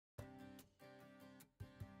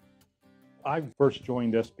I first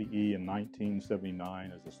joined SPE in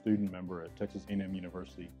 1979 as a student member at Texas A&M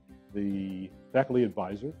University. The faculty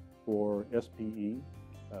advisor for SPE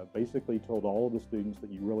basically told all of the students that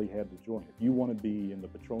you really had to join. If you want to be in the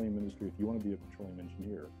petroleum industry, if you want to be a petroleum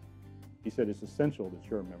engineer, he said it's essential that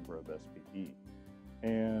you're a member of SPE.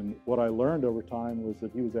 And what I learned over time was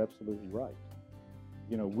that he was absolutely right.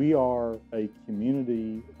 You know, we are a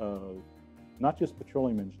community of not just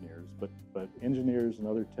petroleum engineers, but engineers and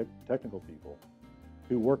other technical people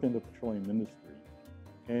who work in the petroleum industry.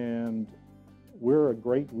 And we're a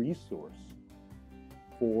great resource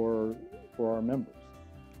for our members.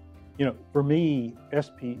 You know, for me,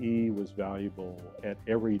 SPE was valuable at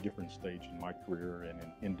every different stage in my career and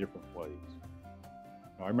in different ways.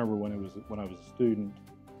 I remember when I was a student,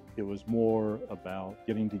 it was more about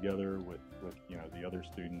getting together with the other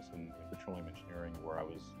students in petroleum engineering where I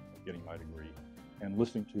was getting my degree and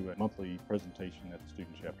listening to a monthly presentation at the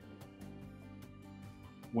student chapter meeting.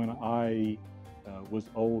 When I was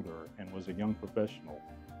older and was a young professional,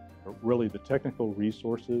 really the technical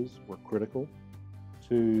resources were critical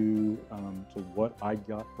to what I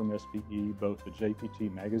got from SPE, both the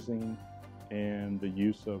JPT magazine and the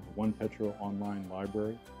use of One Petro online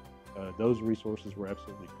library. Those resources were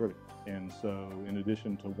absolutely critical. And so in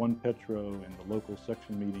addition to One Petro and the local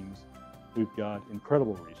section meetings, we've got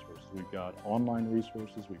incredible resources. We've got online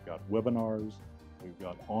resources, we've got webinars, we've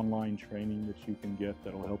got online training that you can get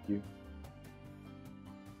that'll help you.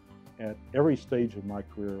 At every stage of my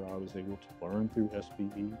career, I was able to learn through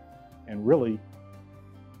SPE, and really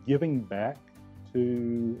giving back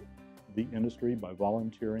to the industry by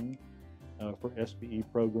volunteering for SPE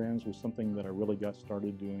programs was something that I really got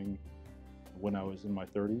started doing when I was in my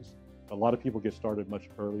 30s. A lot of people get started much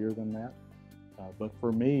earlier than that. But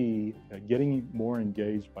for me, getting more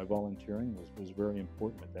engaged by volunteering was very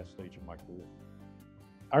important at that stage of my career.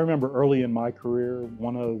 I remember early in my career,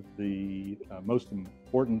 one of the most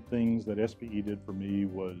important things that SPE did for me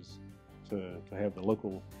was to have the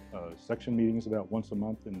local section meetings about once a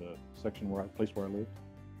month in the section place where I lived.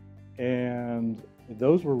 And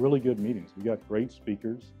those were really good meetings. We got great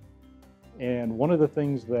speakers. And one of the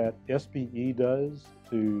things that SPE does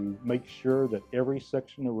to make sure that every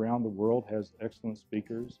section around the world has excellent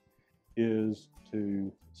speakers is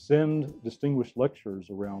to send distinguished lecturers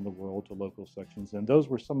around the world to local sections. And those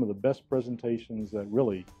were some of the best presentations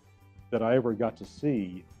that I ever got to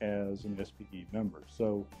see as an SPE member.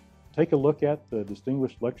 So take a look at the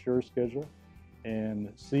distinguished lecturer schedule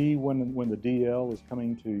and see when the DL is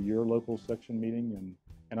coming to your local section meeting,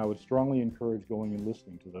 and I would strongly encourage going and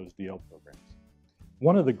listening to those DL programs.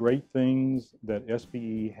 One of the great things that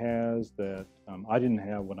SPE has that I didn't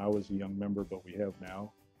have when I was a young member, but we have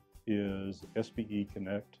now, is SPE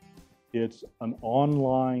Connect. It's an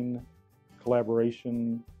online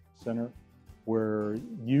collaboration center where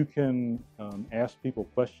you can ask people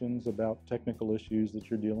questions about technical issues that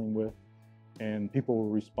you're dealing with, and people will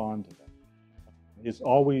respond to them. It's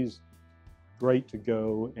always great to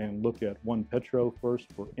go and look at One Petro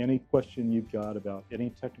first for any question you've got about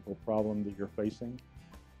any technical problem that you're facing.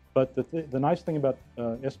 But the nice thing about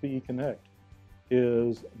SPE Connect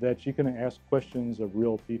is that you can ask questions of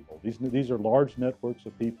real people. These are large networks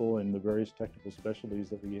of people in the various technical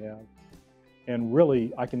specialties that we have. And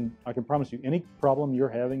really, I can promise you, any problem you're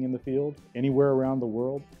having in the field, anywhere around the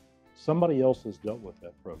world, somebody else has dealt with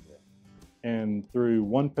that program. And through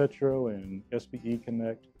One Petro and SPE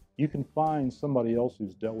Connect, you can find somebody else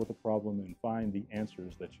who's dealt with a problem and find the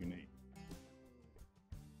answers that you need.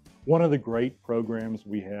 One of the great programs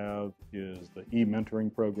we have is the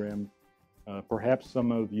eMentoring program. Perhaps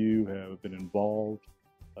some of you have been involved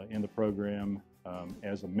in the program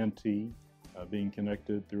as a mentee, being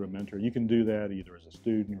connected through a mentor. You can do that either as a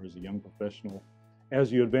student or as a young professional.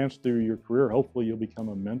 As you advance through your career, hopefully you'll become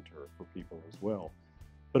a mentor for people as well.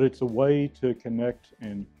 But it's a way to connect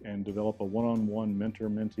and develop a one-on-one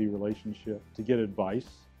mentor-mentee relationship, to get advice,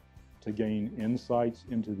 to gain insights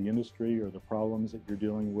into the industry or the problems that you're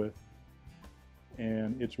dealing with.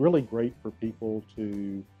 And it's really great for people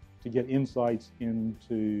to get insights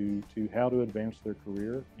into how to advance their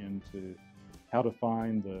career, into how to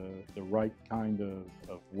find the right kind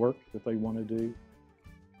of work that they want to do.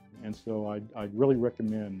 And so I'd really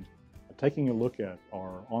recommend taking a look at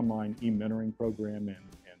our online eMentoring program and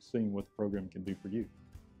seeing what the program can do for you.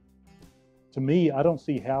 To me, I don't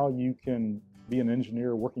see how you can be an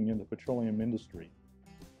engineer working in the petroleum industry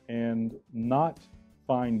and not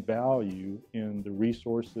find value in the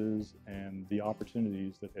resources and the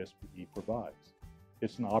opportunities that SPE provides.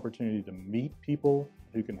 It's an opportunity to meet people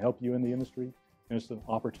who can help you in the industry, and it's an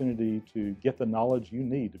opportunity to get the knowledge you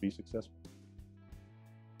need to be successful.